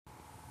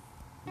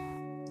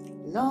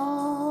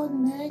Lord,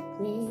 make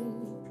me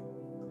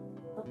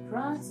a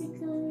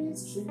practical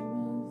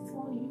instrument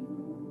for you.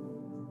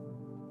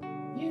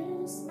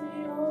 Use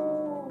me,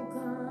 oh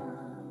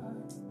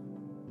God.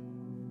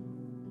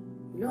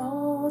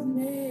 Lord,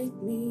 make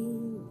me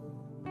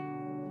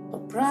a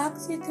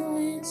practical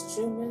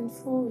instrument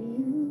for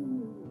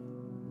you.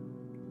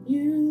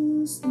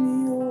 Use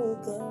me, oh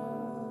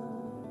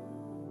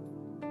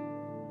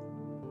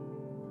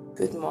God.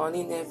 Good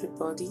morning,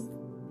 everybody.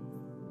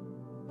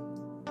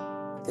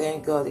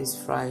 Thank God it's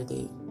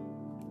Friday.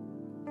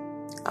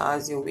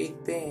 How's your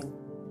week been?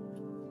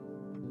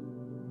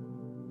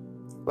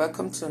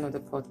 Welcome to another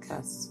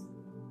podcast.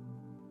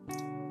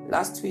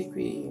 Last week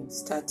we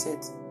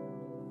started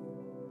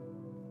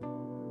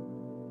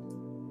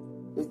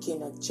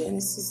looking at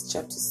Genesis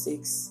chapter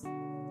 6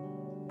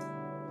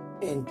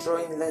 and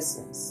drawing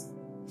lessons.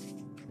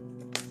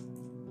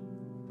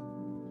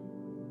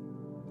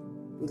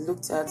 We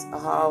looked at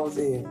how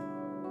the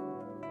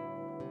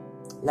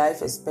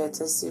life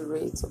expectancy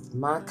rate of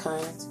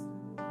mankind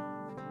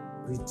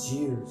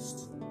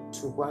reduced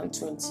to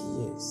 120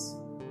 years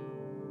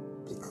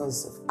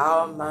because of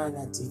how man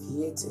had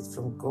deviated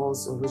from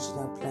God's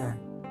original plan.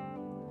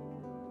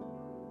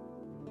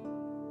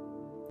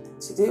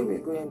 Today we're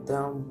going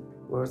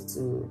downward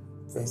to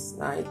verse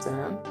 9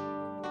 down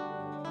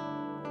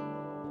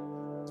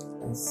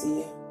and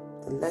see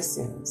the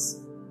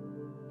lessons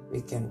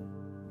we can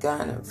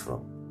garner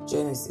from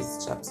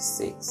Genesis chapter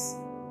 6.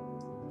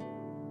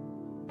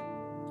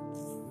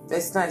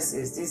 Verse 9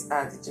 says, "These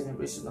are the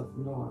generation of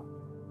Noah.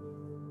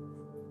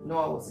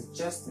 Noah was a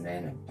just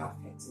man and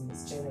perfect in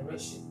his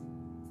generation,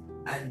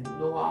 and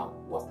Noah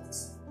walked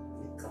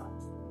with God."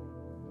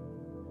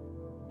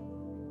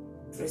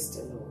 Praise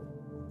the Lord.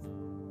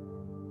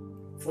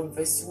 From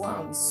verse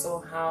 1, we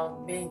saw how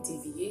men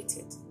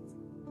deviated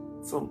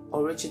from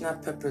original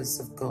purpose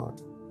of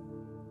God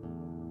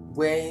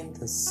when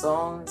the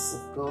sons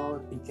of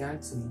God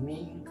began to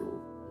mingle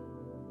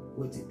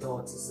with the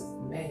daughters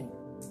of men.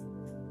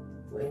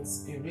 When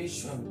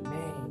spiritual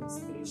men,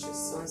 spiritual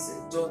sons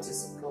and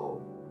daughters of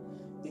God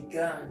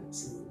began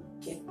to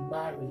get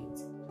married,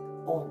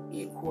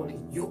 unequally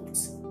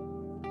yoked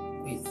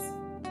with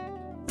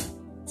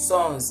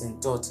sons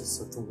and daughters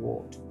of the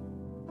world.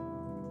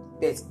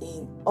 But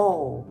in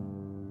all,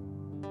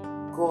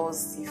 God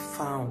still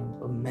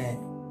found a man.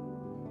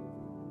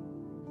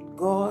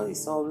 God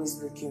is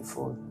always looking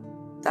for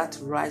that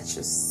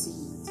righteous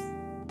seed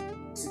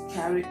to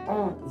carry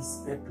on his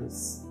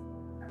purpose,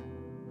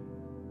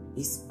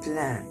 his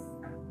plan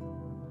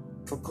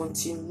for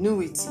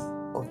continuity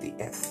of the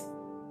earth.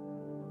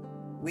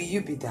 Will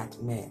you be that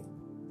man?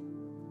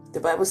 The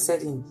Bible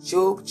said in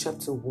Job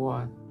chapter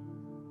 1,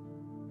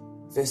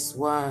 verse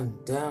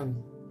 1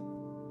 down,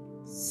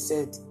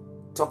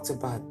 talked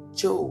about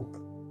Job,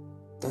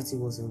 that he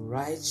was a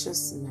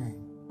righteous man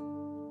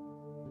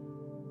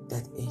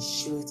that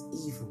eschewed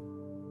evil.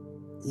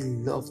 He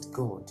loved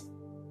God.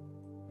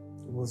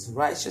 He was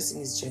righteous in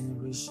his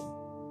generation.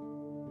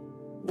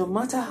 No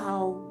matter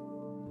how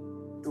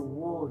the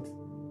world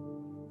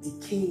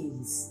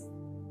decays,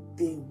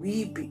 there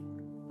will be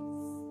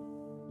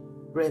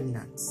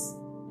remnants.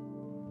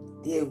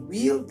 There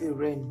will be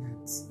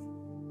remnants.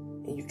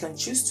 And you can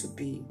choose to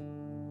be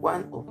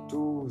one of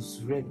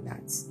those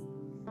remnants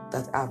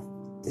that have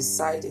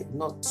decided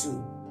not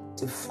to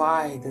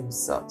defy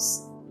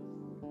themselves,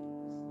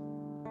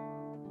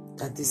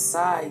 that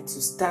decide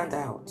to stand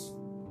out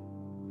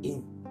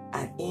in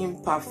an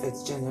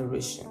imperfect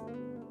generation.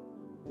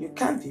 You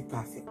can't be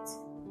perfect,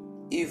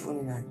 even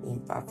in an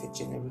imperfect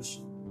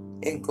generation.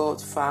 And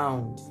God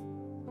found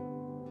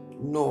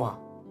Noah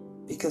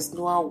because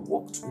Noah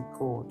walked with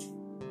God.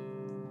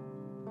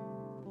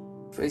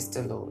 Praise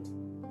the Lord.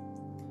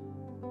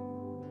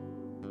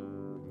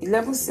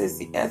 11 says,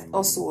 "The earth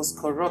also was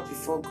corrupt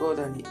before God,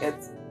 and the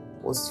earth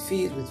was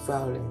filled with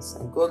violence.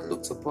 And God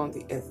looked upon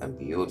the earth, and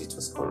behold, it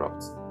was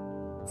corrupt.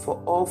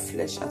 For all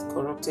flesh hath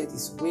corrupted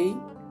his way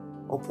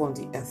upon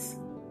the earth.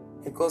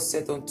 And God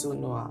said unto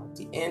Noah,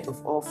 The end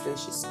of all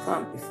flesh is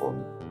come before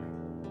me,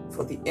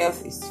 for the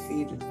earth is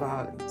filled with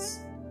violence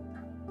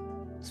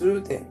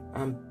through them,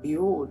 and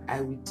behold,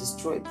 I will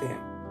destroy them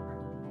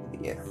with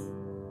the earth."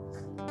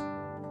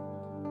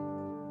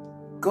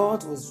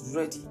 God was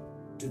ready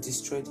to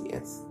destroy the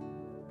earth,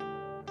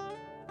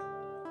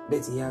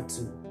 but he had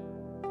to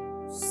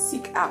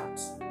seek out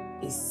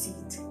a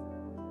seed,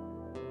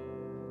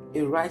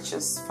 a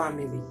righteous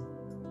family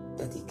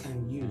that he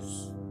can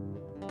use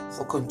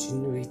for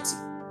continuity.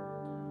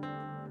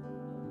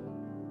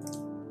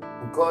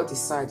 God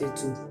decided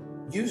to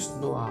use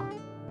Noah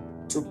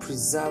to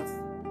preserve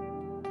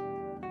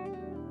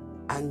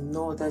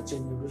another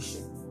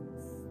generation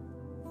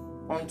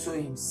unto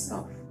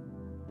himself.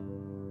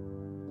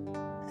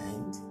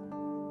 And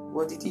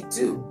what did he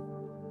do?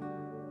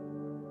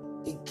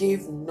 He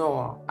gave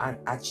Noah an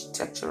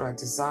architectural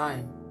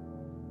design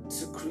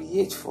to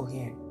create for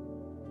him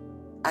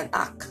an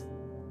ark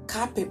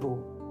capable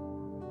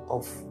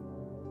of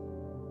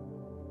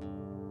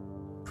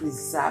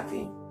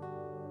preserving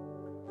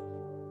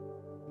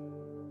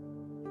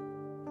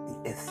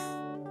earth.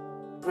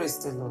 Praise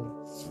the Lord.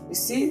 We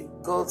see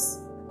God's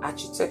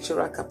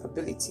architectural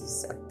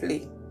capabilities at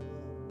play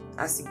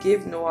as he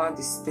gave Noah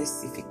the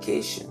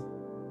specification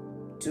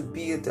to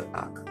build the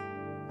ark.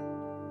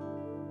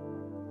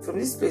 From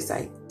this place,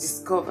 I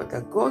discovered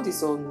that God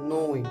is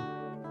all-knowing.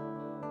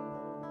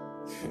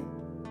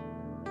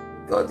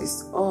 God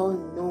is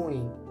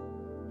all-knowing.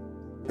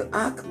 The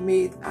ark,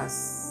 made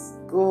as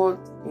God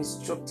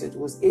instructed,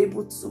 was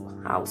able to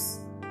house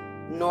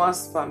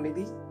Noah's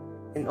family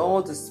and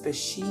all the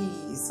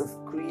species of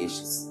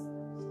creations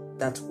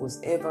that was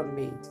ever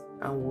made,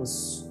 and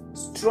was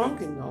strong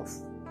enough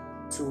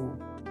to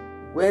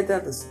weather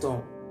the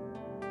storm,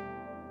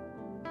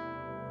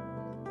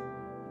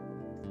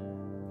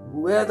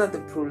 weather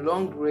the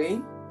prolonged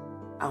rain,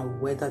 and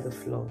weather the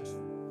flood.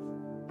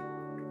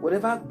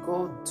 Whatever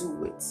God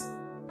do it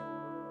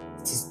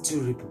is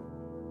durable.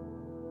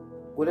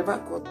 Whatever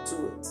God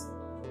do it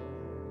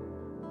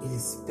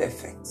is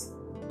perfect.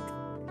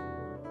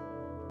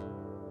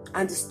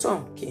 And the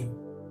storm came,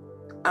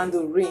 and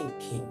the rain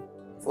came,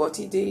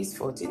 40 days,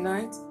 40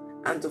 nights,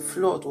 and the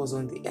flood was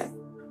on the earth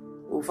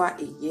over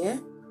a year.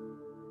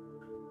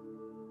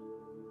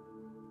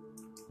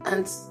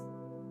 And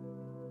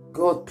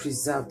God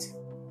preserved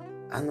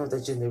another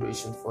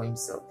generation for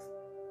himself.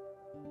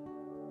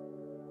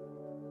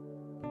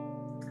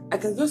 I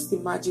can just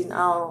imagine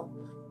how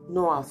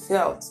Noah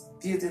felt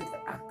building the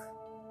ark.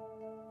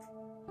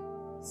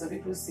 So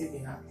people say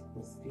the ark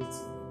was built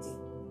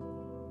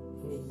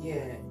in a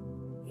year,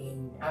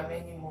 in how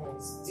many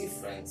months,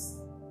 different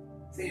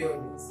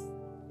theories.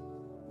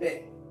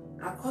 But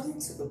according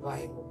to the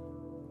Bible,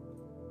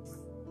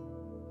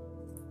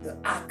 the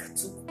ark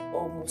took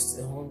almost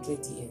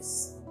 100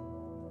 years.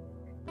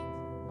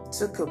 It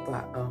took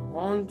about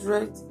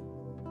 100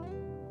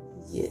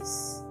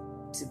 years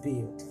to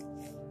build.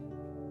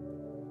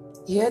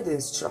 He had the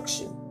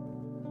instruction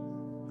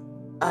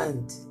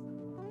and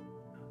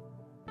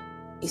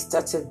he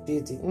started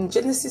building. In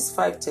Genesis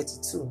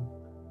 5:32,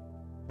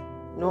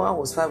 Noah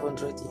was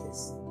 500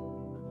 years,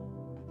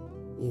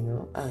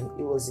 and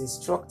he was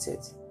instructed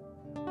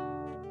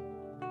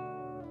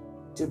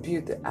to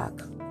build the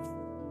ark.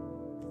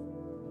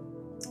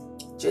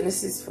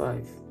 Genesis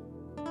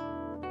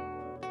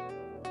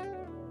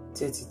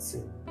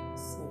 5:32.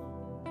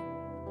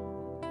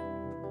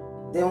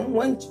 Then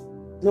when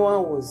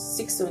Noah was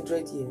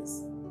 600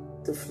 years,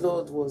 the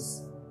flood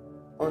was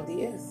on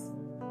the earth.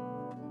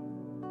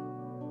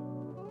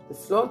 The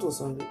flood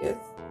was on the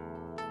earth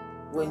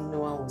when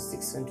Noah was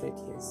 600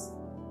 years.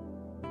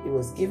 He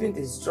was given the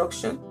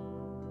instruction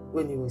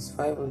when he was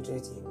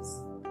 500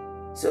 years.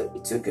 So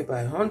it took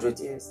about 100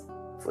 years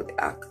for the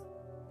ark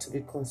to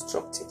be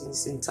constructed in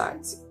its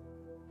entirety.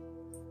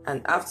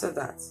 And after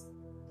that,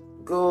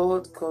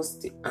 God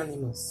caused the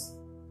animals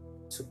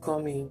to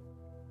come in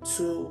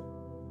 2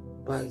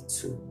 by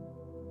 2.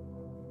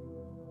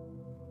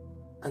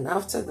 And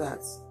after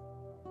that,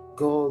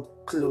 God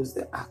closed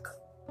the ark.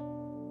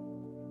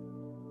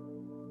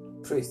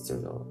 Praise the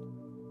Lord.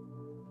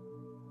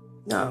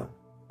 Now,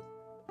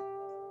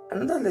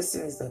 another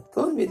lesson is that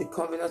God made a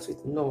covenant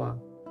with Noah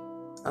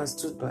and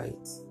stood by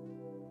it.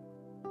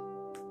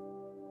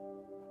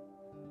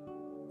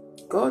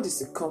 God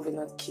is a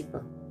covenant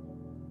keeper.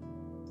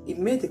 He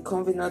made a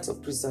covenant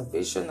of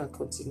preservation and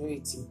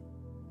continuity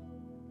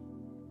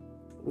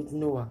with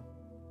Noah,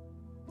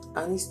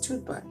 and he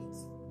stood by it.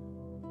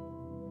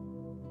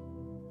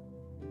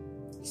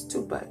 He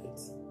stood by it.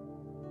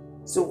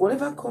 So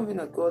whatever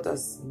covenant God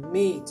has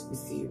made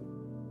with you,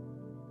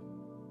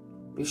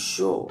 be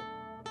sure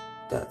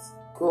that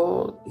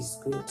God is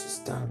going to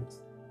stand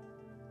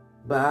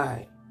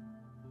by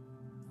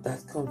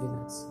that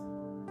covenant.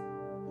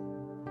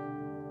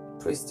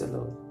 Praise the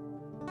Lord.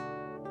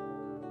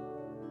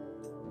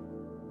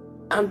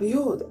 And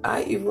behold,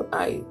 even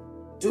I,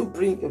 do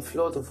bring a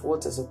flood of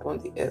waters upon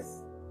the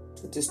earth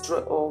to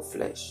destroy all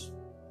flesh,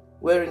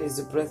 wherein is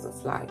the breath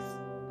of life.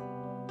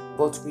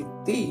 But with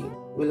thee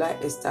will I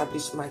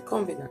establish my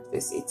covenant.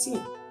 Verse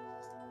 18.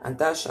 And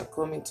thou shalt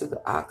come into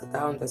the ark,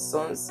 thou and the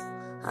sons,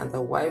 and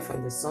the wife,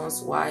 and the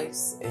sons'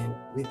 wives, and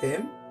with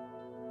them,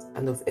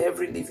 and of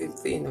every living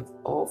thing of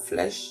all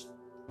flesh,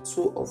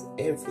 2 of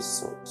every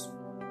sort,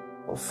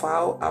 of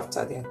fowl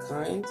after their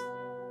kind,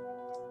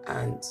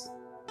 and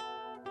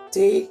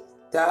take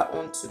thou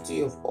unto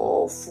thee of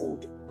all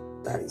food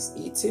that is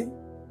eaten,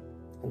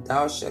 and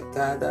thou shalt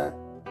gather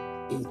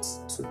it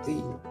to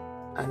thee,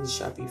 and it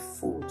shall be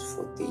food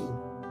for thee.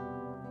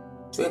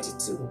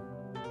 22.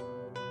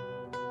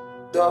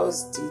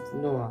 Thus did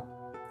Noah,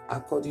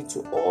 according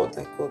to all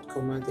that God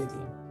commanded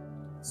him,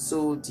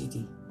 so did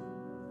he.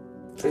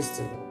 Praise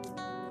the Lord.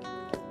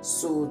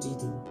 So did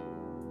he.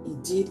 He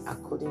did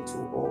according to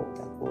all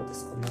that God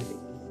has commanded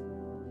him.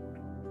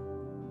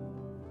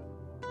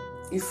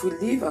 If we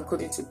live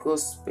according to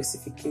God's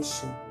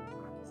specification,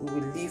 we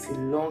will live a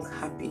long,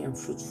 happy, and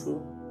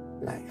fruitful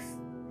life.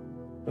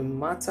 No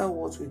matter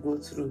what we go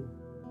through,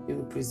 He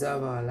will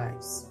preserve our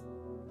lives.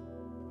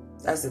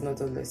 That's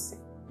another lesson.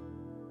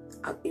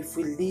 And if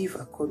we live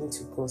according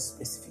to God's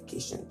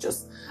specification,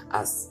 just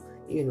as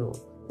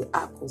the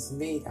ark was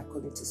made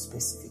according to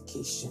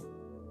specification.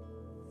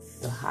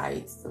 The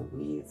height, the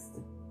width,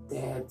 the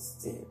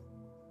depth,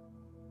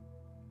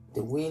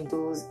 the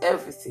windows,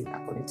 everything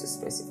according to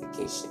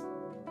specification.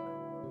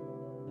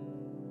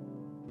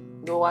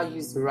 Noah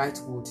used the right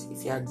wood.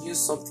 If he had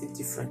used something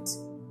different,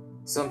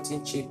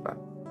 something cheaper,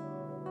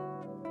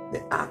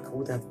 the ark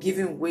would have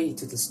given way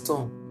to the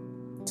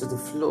storm, to the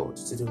flood,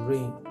 to the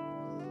rain.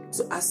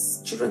 So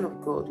as children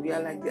of God, we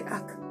are like the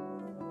ark.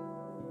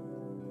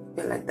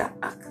 We are like that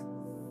ark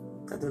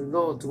that the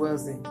Lord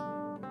dwells in,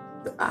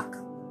 the ark.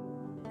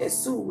 And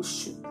so we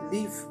should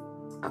live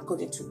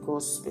according to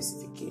God's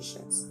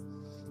specifications.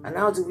 And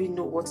how do we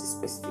know what His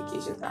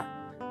specifications are?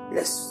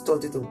 Let's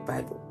study the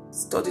Bible.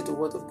 Study the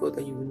Word of God,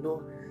 and you will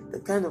know the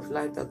kind of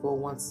life that God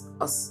wants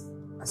us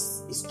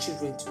as His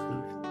children to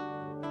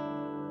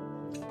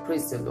live.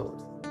 Praise the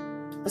Lord.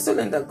 I saw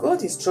then that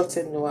God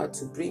instructed Noah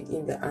to bring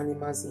in the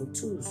animals in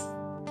twos,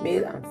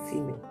 male and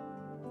female.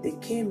 They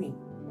came in.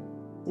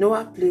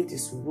 Noah played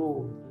his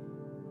role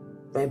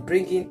by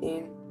bringing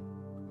in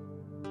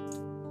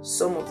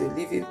some of the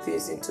living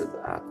things into the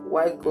ark,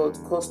 while God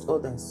caused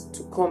others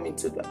to come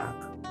into the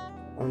ark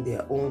on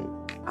their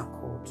own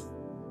accord.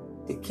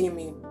 They came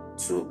in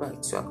 2 by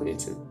 2, according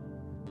to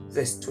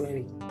verse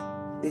 20.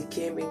 They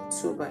came in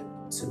 2 by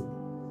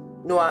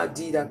 2. Noah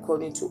did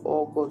according to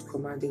all God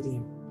commanded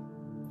him.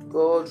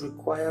 God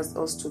requires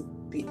us to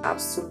be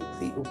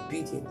absolutely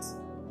obedient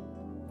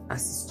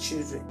as His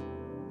children.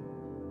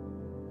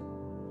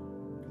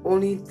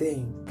 Only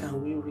then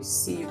can we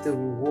receive the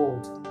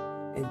reward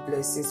and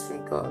blessings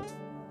from God.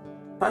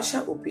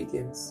 Partial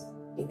obedience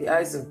in the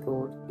eyes of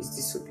God is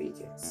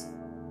disobedience.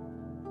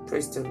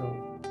 Praise the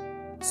Lord.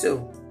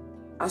 So,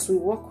 as we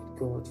walk with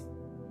God,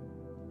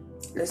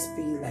 let's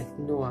be like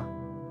Noah.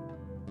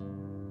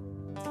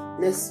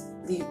 Let's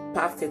live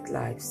perfect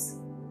lives.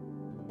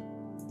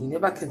 You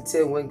never can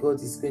tell when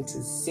God is going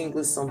to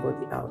single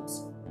somebody out,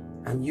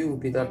 and you will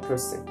be that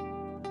person.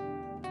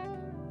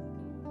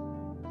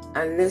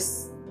 And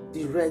let's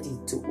be ready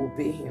to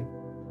obey Him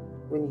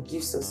when He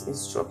gives us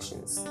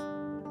instructions.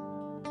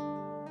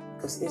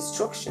 Because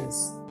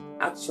instructions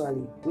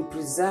actually will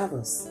preserve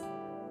us.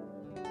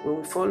 When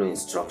we follow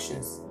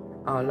instructions,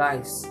 our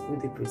lives will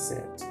be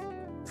preserved.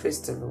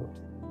 Praise the Lord.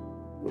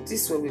 With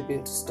this one, we're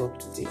going to stop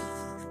today.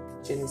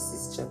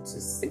 Genesis chapter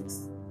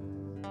 6.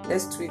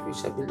 Next week, we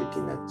shall be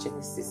looking at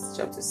Genesis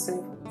chapter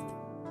 7.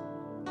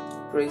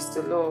 Praise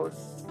the Lord.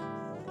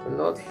 The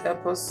Lord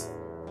help us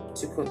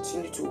to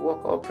continue to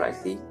walk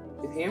uprightly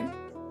with Him,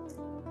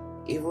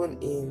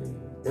 even in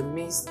the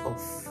midst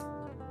of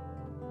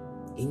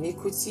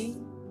iniquity,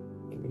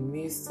 in the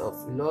midst of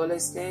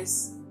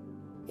lawlessness,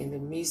 in the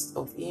midst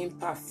of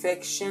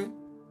imperfection.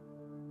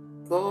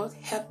 God,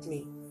 help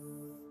me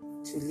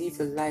to live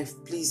a life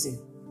pleasing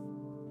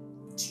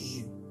to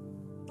You.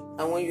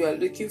 And when you are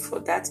looking for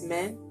that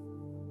man,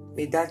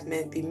 may that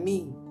man be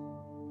me.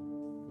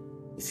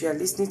 If you are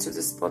listening to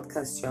this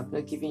podcast, you have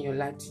not given your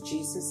life to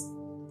Jesus,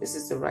 this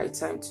is the right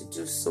time to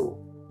do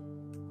so.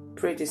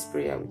 Pray this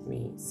prayer with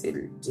me. Say,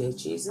 dear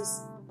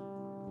Jesus,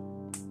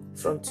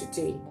 from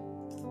today,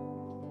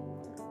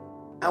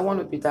 I want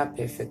to be that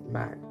perfect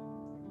man.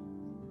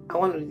 I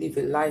want to live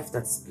a life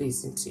that's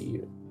pleasing to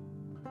You.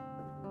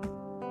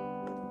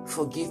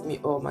 Forgive me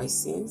all my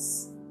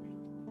sins.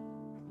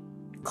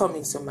 Come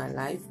into my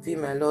life. Be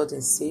my Lord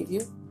and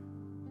Savior.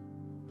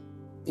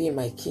 Be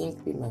my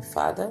King. Be my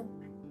Father.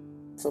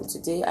 From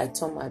today, I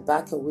turn my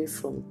back away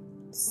from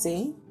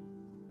sin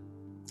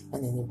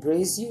and then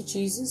embrace You,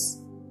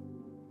 Jesus.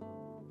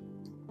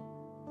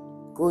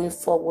 Going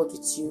forward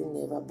with You,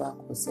 never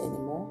backwards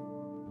anymore.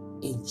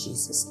 In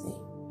Jesus'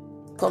 name.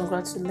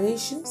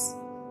 Congratulations.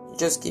 You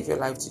just give your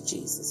life to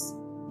Jesus.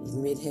 You've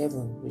made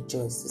heaven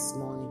rejoice this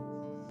morning.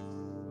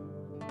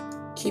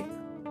 Keep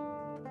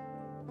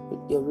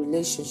your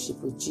relationship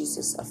with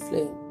Jesus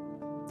aflame.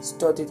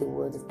 Study the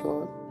Word of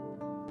God.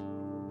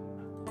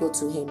 Go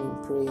to Him in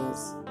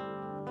prayers.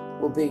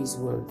 Obey His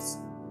words.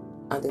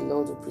 And the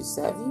Lord will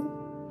preserve you.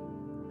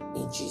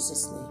 In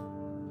Jesus'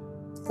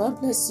 name. God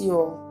bless you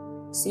all.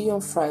 See you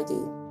on Friday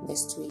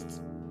next week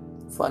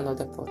for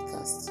another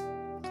podcast.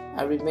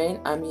 I remain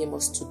Ami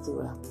Amos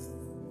Tupura.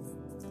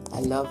 I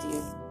love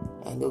you.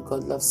 I know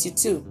God loves you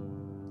too.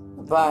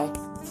 Bye.